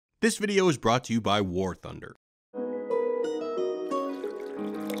This video is brought to you by War Thunder.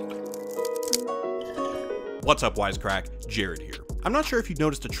 What's up, Wisecrack? Jared here. I'm not sure if you've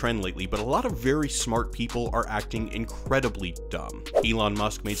noticed a trend lately, but a lot of very smart people are acting incredibly dumb. Elon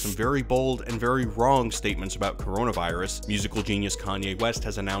Musk made some very bold and very wrong statements about coronavirus. Musical genius Kanye West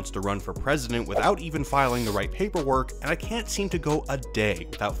has announced a run for president without even filing the right paperwork, and I can't seem to go a day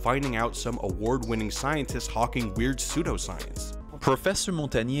without finding out some award-winning scientist hawking weird pseudoscience. Professor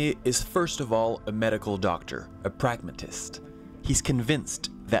Montagnier is first of all a medical doctor, a pragmatist. He's convinced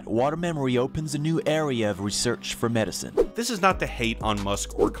that water memory opens a new area of research for medicine. This is not to hate on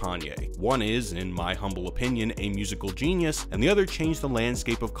Musk or Kanye. One is, in my humble opinion, a musical genius, and the other changed the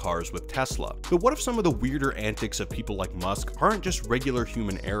landscape of cars with Tesla. But what if some of the weirder antics of people like Musk aren't just regular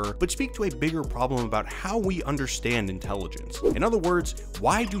human error, but speak to a bigger problem about how we understand intelligence? In other words,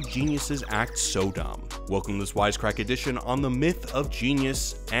 why do geniuses act so dumb? Welcome to this Wisecrack Edition on the myth of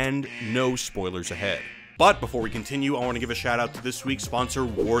genius, and no spoilers ahead. But before we continue, I want to give a shout out to this week's sponsor,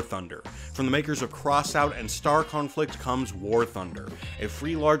 War Thunder. From the makers of Crossout and Star Conflict comes War Thunder, a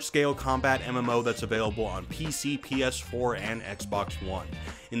free large-scale combat MMO that's available on PC, PS4, and Xbox One.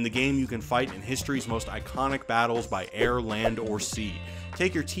 In the game, you can fight in history's most iconic battles by air, land, or sea.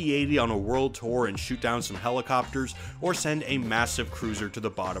 Take your T-80 on a world tour and shoot down some helicopters, or send a massive cruiser to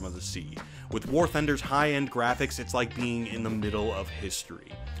the bottom of the sea. With War Thunder's high-end graphics, it's like being in the middle of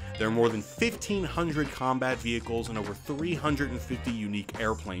history. There are more than 1,500 combat vehicles and over 350 unique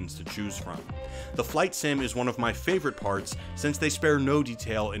airplanes to choose from. The flight sim is one of my favorite parts since they spare no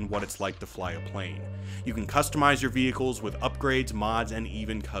detail in what it's like to fly a plane. You can customize your vehicles with upgrades, mods, and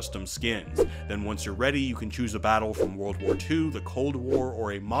even custom skins. Then once you're ready, you can choose a battle from World War II, the Cold War,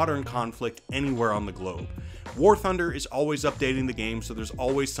 or a modern conflict anywhere on the globe. War Thunder is always updating the game, so there's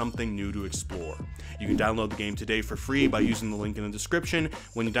always something new to explore. You can download the game today for free by using the link in the description.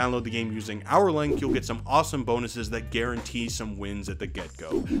 When you download the game using our link, you'll get some awesome bonuses that guarantee some wins at the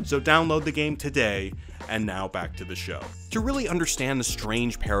get-go. So download the game today, and now back to the show. To really understand the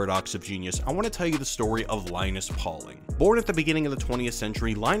strange paradox of genius, I want to tell you the story of Linus Pauling. Born at the beginning of the 20th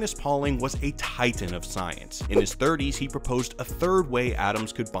century, Linus Pauling was a titan of science. In his 30s, he proposed a third way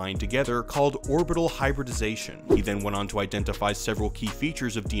atoms could bind together called orbital hybridization. He then went on to identify several key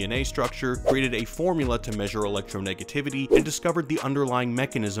features of DNA structure, created a formula to measure electronegativity, and discovered the underlying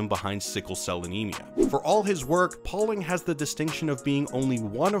mechanism behind sickle cell anemia. For all his work, Pauling has the distinction of being only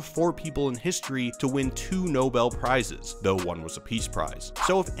one of 4 people in history to win 2 Nobel Prizes, though one was a Peace Prize.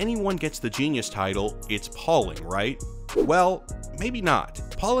 So if anyone gets the genius title, it's Pauling, right? Well, maybe not.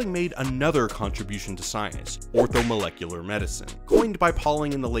 Pauling made another contribution to science, orthomolecular medicine. Coined by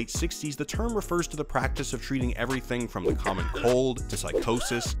Pauling in the late 60s, the term refers to the practice of treating everything from the common cold, to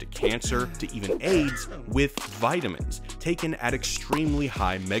psychosis, to cancer, to even AIDS, with vitamins, taken at extremely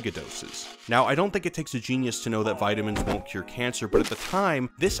high megadoses. Now, I don't think it takes a genius to know that vitamins won't cure cancer, but at the time,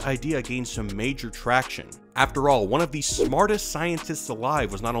 this idea gained some major traction. After all, one of the smartest scientists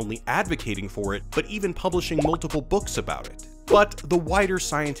alive was not only advocating for it, but even publishing multiple books about it. But the wider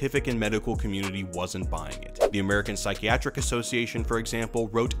scientific and medical community wasn't buying it. The American Psychiatric Association, for example,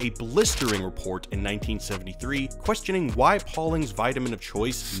 wrote a blistering report in 1973 questioning why Pauling's vitamin of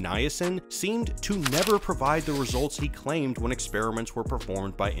choice, niacin, seemed to never provide the results he claimed when experiments were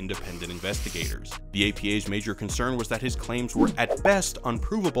performed by independent investigators. The APA's major concern was that his claims were at best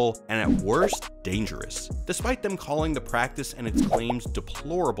unprovable and at worst dangerous. Despite them calling the practice and its claims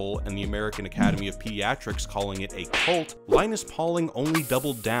deplorable and the American Academy of Pediatrics calling it a cult, Linus Pauling only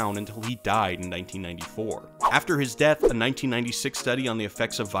doubled down until he died in 1994. After his death, a 1996 study on the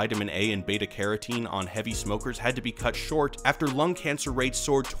effects of vitamin A and beta-carotene on heavy smokers had to be cut short after lung cancer rates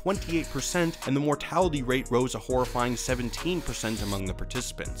soared 28% and the mortality rate rose a horrifying 17% among the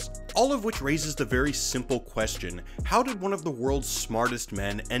participants. All of which raises the very simple question, how did one of the world's smartest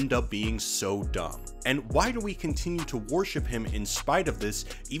men end up being so dumb? And why do we continue to worship him in spite of this,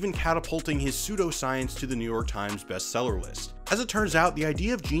 even catapulting his pseudoscience to the New York Times bestseller list? As it turns out, the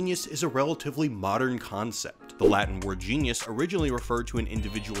idea of genius is a relatively modern concept. The Latin word genius originally referred to an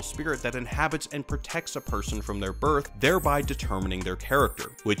individual spirit that inhabits and protects a person from their birth, thereby determining their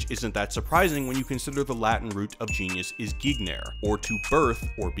character, which isn't that surprising when you consider the Latin root of genius is gignere, or to birth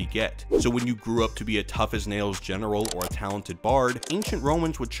or beget. So when you grew up to be a tough-as-nails general or a talented bard, ancient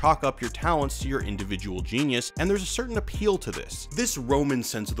Romans would chalk up your talents to your individual individual genius, and there's a certain appeal to this. This Roman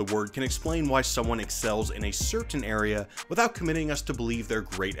sense of the word can explain why someone excels in a certain area without committing us to believe they're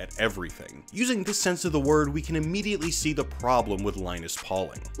great at everything. Using this sense of the word, we can immediately see the problem with Linus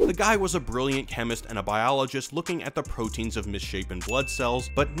Pauling. The guy was a brilliant chemist and a biologist looking at the proteins of misshapen blood cells,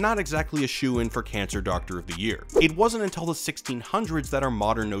 but not exactly a shoo-in for Cancer Doctor of the Year. It wasn't until the 1600s that our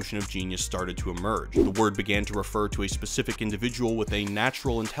modern notion of genius started to emerge. The word began to refer to a specific individual with a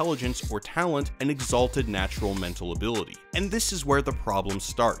natural intelligence or talent, an exalted natural mental ability. And this is where the problem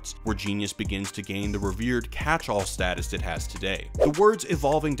starts, where genius begins to gain the revered catch-all status it has today. The word's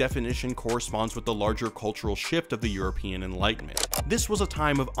evolving definition corresponds with the larger cultural shift of the European Enlightenment. This was a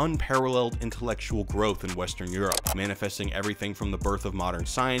time of unparalleled intellectual growth in Western Europe, manifesting everything from the birth of modern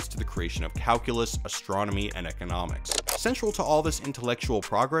science to the creation of calculus, astronomy, and economics. Central to all this intellectual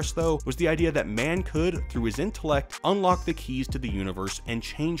progress, though, was the idea that man could, through his intellect, unlock the keys to the universe and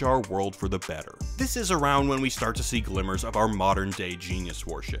change our world for the better. This is around when we start to see glimmers of our modern-day genius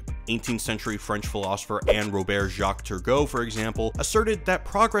worship. 18th century French philosopher Anne Robert Jacques Turgot, for example, asserted that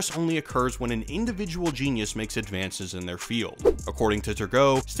progress only occurs when an individual genius makes advances in their field. According to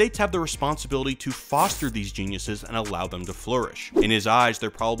Turgot, states have the responsibility to foster these geniuses and allow them to flourish. In his eyes, there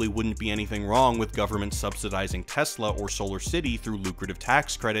probably wouldn't be anything wrong with government subsidizing Tesla or Solar City through lucrative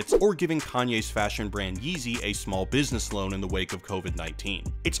tax credits, or giving Kanye's fashion brand Yeezy a small business loan in the wake of COVID-19.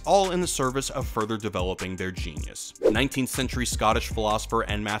 It's all in the service of further developing their genius. 19th century Scottish philosopher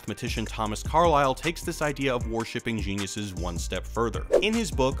and mathematician Thomas Carlyle takes this idea of worshipping geniuses one step further. In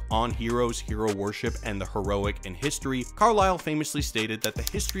his book On Heroes, Hero Worship, and the Heroic in History, Carlyle famously stated that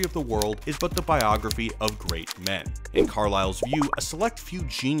the history of the world is but the biography of great men. In Carlyle's view, a select few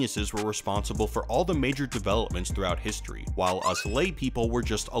geniuses were responsible for all the major developments throughout history, while us lay people were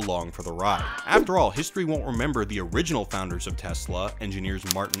just along for the ride. After all, history won't remember the original founders of Tesla, engineers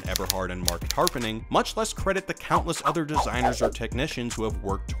Martin Eberhard and Mark Tarpenning, much less credit the countless other designers or technicians who have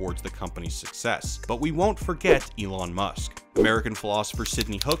worked towards the company's success. But we won't forget Elon Musk. American philosopher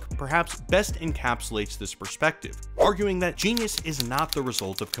Sidney Hook perhaps best encapsulates this perspective, arguing that genius is not the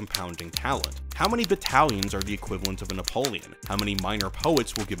result of compounding talent. How many battalions are the equivalent of a Napoleon? How many minor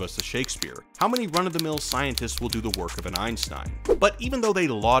poets will give us a Shakespeare? How many run-of-the-mill scientists will do the work of an Einstein? But even though they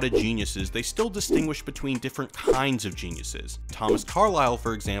lauded geniuses, they still distinguished between different kinds of geniuses. Thomas Carlyle,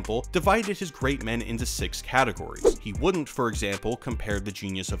 for example, divided his great men into 6 categories. He wouldn't, for example, compare the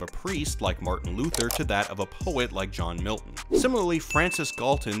genius of a priest like Martin Luther to that of a poet like John Milton. Similarly, Francis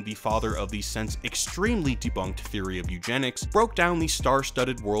Galton, the father of the since extremely debunked theory of eugenics, broke down the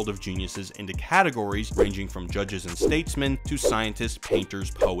star-studded world of geniuses into categories ranging from judges and statesmen to scientists, painters,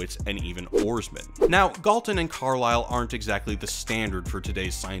 poets, and even oarsmen. Now, Galton and Carlyle aren't exactly the standard for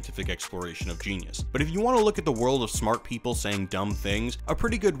today's scientific exploration of genius, but if you want to look at the world of smart people saying dumb things, a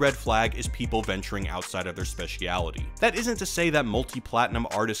pretty good red flag is people venturing outside of their speciality. That isn't to say that multi-platinum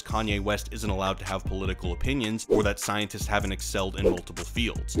artist Kanye West isn't allowed to have political opinions, or that scientists haven't excelled in multiple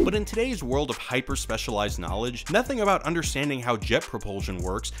fields. But in today's world of hyper-specialized knowledge, nothing about understanding how jet propulsion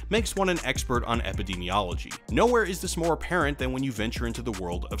works makes one an expert on epidemiology. Nowhere is this more apparent than when you venture into the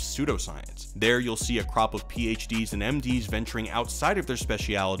world of pseudoscience. There you'll see a crop of PhDs and MDs venturing outside of their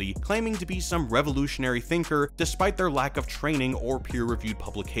speciality, claiming to be some revolutionary thinker despite their lack of training or peer-reviewed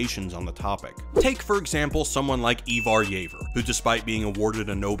publications on the topic. Take, for example, someone like Ivar Yaver, who despite being awarded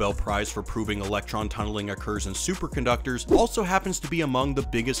a Nobel Prize for proving electron tunneling occurs in superconductors, also happens to be among the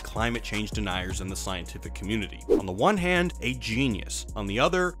biggest climate change deniers in the scientific community. On the one hand, a genius. On the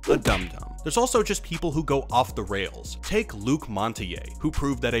other, a dum-dum. There's also just people who go off the rails. Take Luc Montagnier, who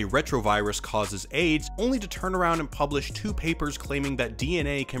proved that a retrovirus causes AIDS, only to turn around and publish 2 papers claiming that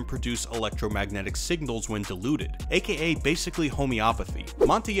DNA can produce electromagnetic signals when diluted, aka basically homeopathy.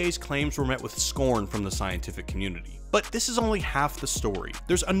 Montagnier's claims were met with scorn from the scientific community. But this is only half the story.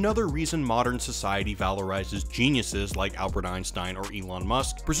 There's another reason modern society valorizes geniuses like Albert Einstein or Elon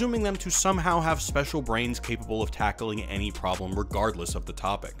Musk, presuming them to somehow have special brains capable of tackling any problem regardless of the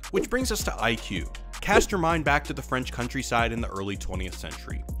topic. Which brings us to IQ. Cast your mind back to the French countryside in the early 20th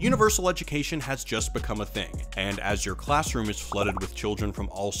century. Universal education has just become a thing, and as your classroom is flooded with children from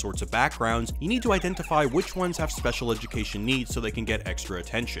all sorts of backgrounds, you need to identify which ones have special education needs so they can get extra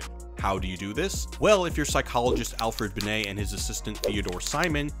attention. How do you do this? Well, if you're psychologist Alfred Binet and his assistant Theodore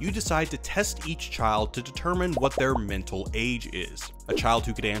Simon, you decide to test each child to determine what their mental age is. A child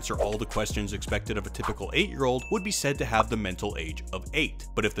who could answer all the questions expected of a typical 8-year-old would be said to have the mental age of 8.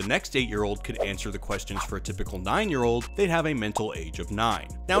 But if the next 8-year-old could answer the questions for a typical 9-year-old, they'd have a mental age of 9.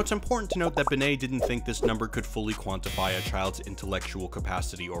 Now, it's important to note that Binet didn't think this number could fully quantify a child's intellectual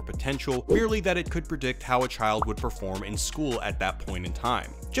capacity or potential, merely that it could predict how a child would perform in school at that point in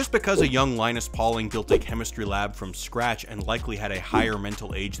time. Just because a young Linus Pauling built a chemistry lab from scratch and likely had a higher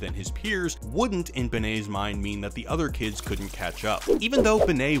mental age than his peers wouldn't, in Binet's mind, mean that the other kids couldn't catch up. Even though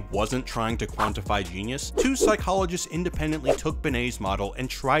Binet wasn't trying to quantify genius, two psychologists independently took Binet's model and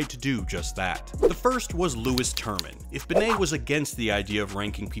tried to do just that. The first was Louis Terman. If Binet was against the idea of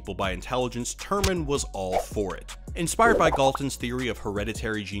ranking people by intelligence, Terman was all for it. Inspired by Galton's theory of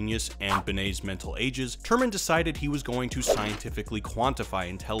hereditary genius and Binet's mental ages, Terman decided he was going to scientifically quantify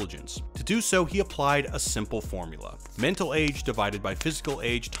intelligence. To do so, he applied a simple formula. Mental age divided by physical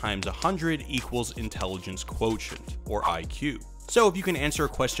age times 100 equals intelligence quotient, or IQ. So if you can answer a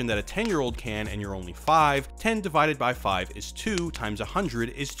question that a 10-year-old can and you're only 5, 10 divided by 5 is 2 times 100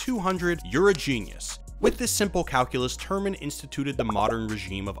 is 200, you're a genius. With this simple calculus, Terman instituted the modern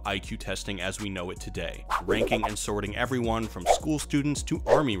regime of IQ testing as we know it today, ranking and sorting everyone from school students to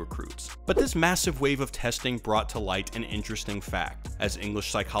army recruits. But this massive wave of testing brought to light an interesting fact. As English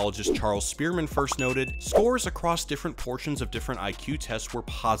psychologist Charles Spearman first noted, scores across different portions of different IQ tests were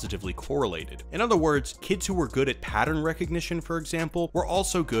positively correlated. In other words, kids who were good at pattern recognition, for example, were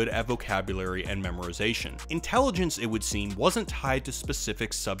also good at vocabulary and memorization. Intelligence, it would seem, wasn't tied to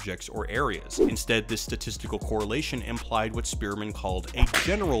specific subjects or areas. Instead, this statistical correlation implied what Spearman called a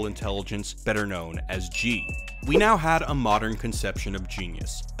general intelligence, better known as G. We now had a modern conception of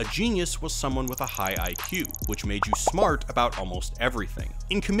genius. A genius was someone with a high IQ, which made you smart about almost everything.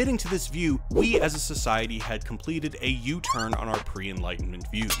 In committing to this view, we as a society had completed a U-turn on our pre-Enlightenment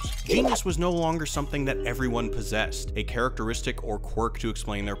views. Genius was no longer something that everyone possessed, a characteristic or quirk to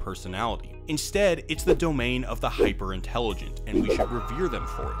explain their personality. Instead, it's the domain of the hyper-intelligent, and we should revere them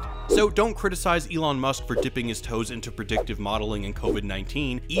for it. So don't criticize Elon Musk for dipping his toes into predictive modeling in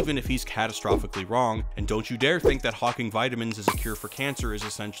COVID-19, even if he's catastrophically wrong, and don't you dare think that hawking vitamins as a cure for cancer is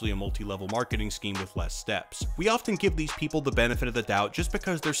essentially a multi-level marketing scheme with less steps. We often give these people the benefit of the doubt just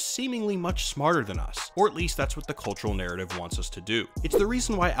because they're seemingly much smarter than us, or at least that's what the cultural narrative wants us to do. It's the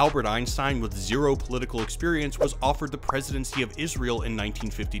reason why Albert Einstein, with zero political experience, was offered the presidency of Israel in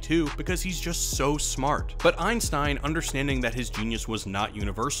 1952, because he's just so smart. But Einstein, understanding that his genius was not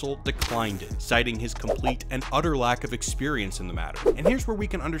universal, declined it, citing his complete and utter lack of experience in the matter. And here's where we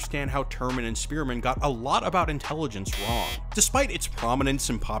can understand how Terman and Spearman got a lot about intelligence wrong. Despite its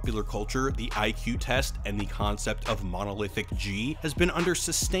prominence in popular culture, the IQ test and the concept of monolithic G has been under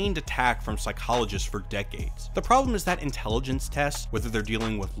sustained attack from psychologists for decades. The problem is that intelligence tests, whether they're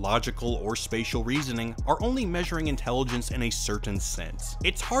dealing with logical or spatial reasoning, are only measuring intelligence in a certain sense.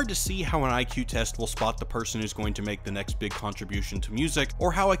 It's hard to see how an IQ test will spot the person who's going to make the next big contribution to music,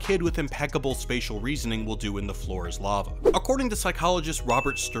 or how a kid with impeccable spatial reasoning will do in The Floor is Lava. According to psychologist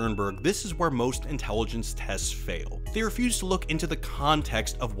Robert Sternberg, this is where most intelligence tests fail. They refuse to look into the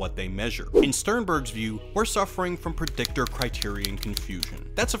context of what they measure. In Sternberg's view, we're suffering from predictor criterion confusion.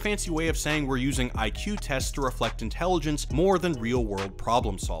 That's a fancy way of saying we're using IQ tests to reflect intelligence more than real-world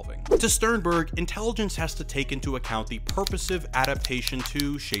problem solving. To Sternberg, intelligence has to take into account the purposive adaptation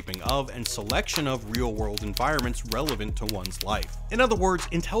to, shaping of, and selection of real-world environments relevant to one's life. In other words,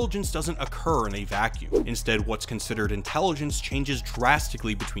 intelligence doesn't occur in a vacuum. Instead, what's considered intelligence changes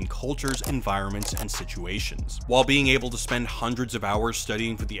drastically between cultures, environments, and situations. While being able to spend hundreds of hours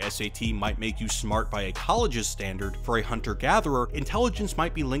studying for the SAT might make you smart by a college's standard, for a hunter-gatherer, intelligence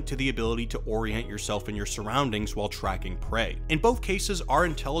might be linked to the ability to orient yourself in your surroundings while tracking prey. In both cases, our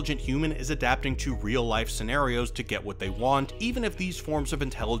intelligent human is adapting to real-life scenarios to get what they want, even if these forms of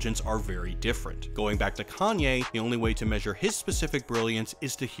intelligence are very different. Going back to Kanye, the only way to measure his specific brilliance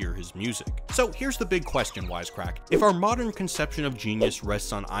is to hear his music. So here's the big question, Wisecrack. If our modern conception of genius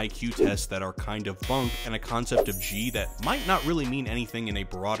rests on IQ tests that are kind of bunk and a concept of G that might not really mean anything in a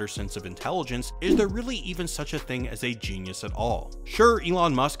broader sense of intelligence, is there really even such a thing as a genius at all? Sure,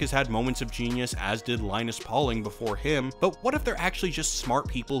 Elon Musk has had moments of genius, as did Linus Pauling before him, but what if they're actually just smart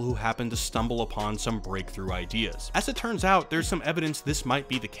people who happen to stumble upon some breakthrough ideas? As it turns out, there's some evidence this might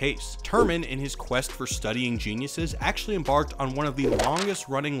be the case. Terman, in his quest for studying geniuses, actually embarked on one of the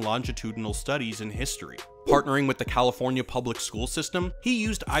longest-running longitudinal studies in history. Partnering with the California public school system, he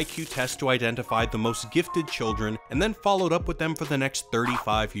used IQ tests to identify the most gifted children and then followed up with them for the next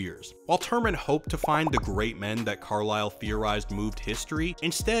 35 years. While Terman hoped to find the great men that Carlyle theorized moved history,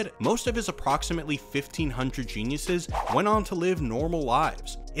 instead, most of his approximately 1,500 geniuses went on to live normal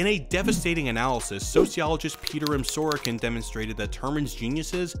lives. In a devastating analysis, sociologist Peter M. Sorokin demonstrated that Terman's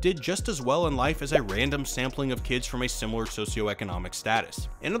geniuses did just as well in life as a random sampling of kids from a similar socioeconomic status.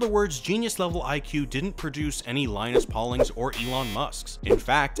 In other words, genius-level IQ didn't produce any Linus Paulings or Elon Musks. In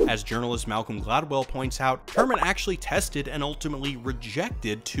fact, as journalist Malcolm Gladwell points out, Terman actually tested and ultimately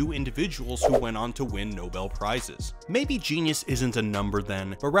rejected 2 individuals who went on to win Nobel Prizes. Maybe genius isn't a number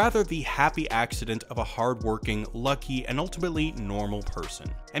then, but rather the happy accident of a hardworking, lucky, and ultimately normal person.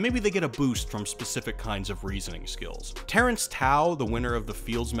 And maybe they get a boost from specific kinds of reasoning skills. Terence Tao, the winner of the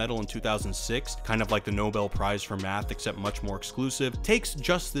Fields Medal in 2006, kind of like the Nobel Prize for Math except much more exclusive, takes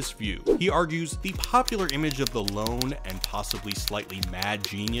just this view. He argues the popular image of the lone and possibly slightly mad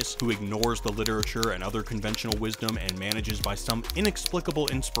genius who ignores the literature and other conventional wisdom and manages by some inexplicable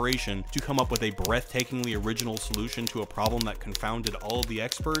inspiration to come up with a breathtakingly original solution to a problem that confounded all of the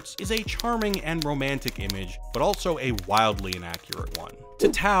experts is a charming and romantic image, but also a wildly inaccurate one. To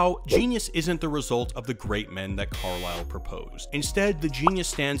Tao, genius isn't the result of the great men that Carlyle proposed. Instead, the genius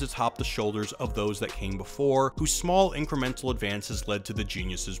stands atop the shoulders of those that came before, whose small incremental advances led to the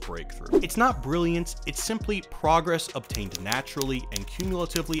genius's breakthrough. It's not brilliance, it's simply progress obtained naturally and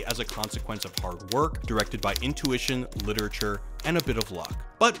cumulatively as a consequence of hard work, directed by intuition, literature, and a bit of luck.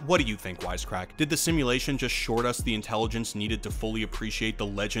 But what do you think, Wisecrack? Did the simulation just short us the intelligence needed to fully appreciate the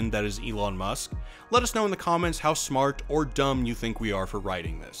legend that is Elon Musk? Let us know in the comments how smart or dumb you think we are for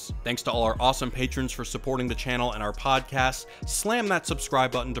writing this. Thanks to all our awesome patrons for supporting the channel and our podcast. Slam that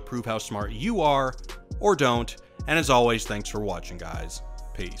subscribe button to prove how smart you are, or don't. And as always, thanks for watching, guys.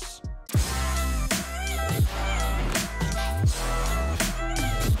 Peace.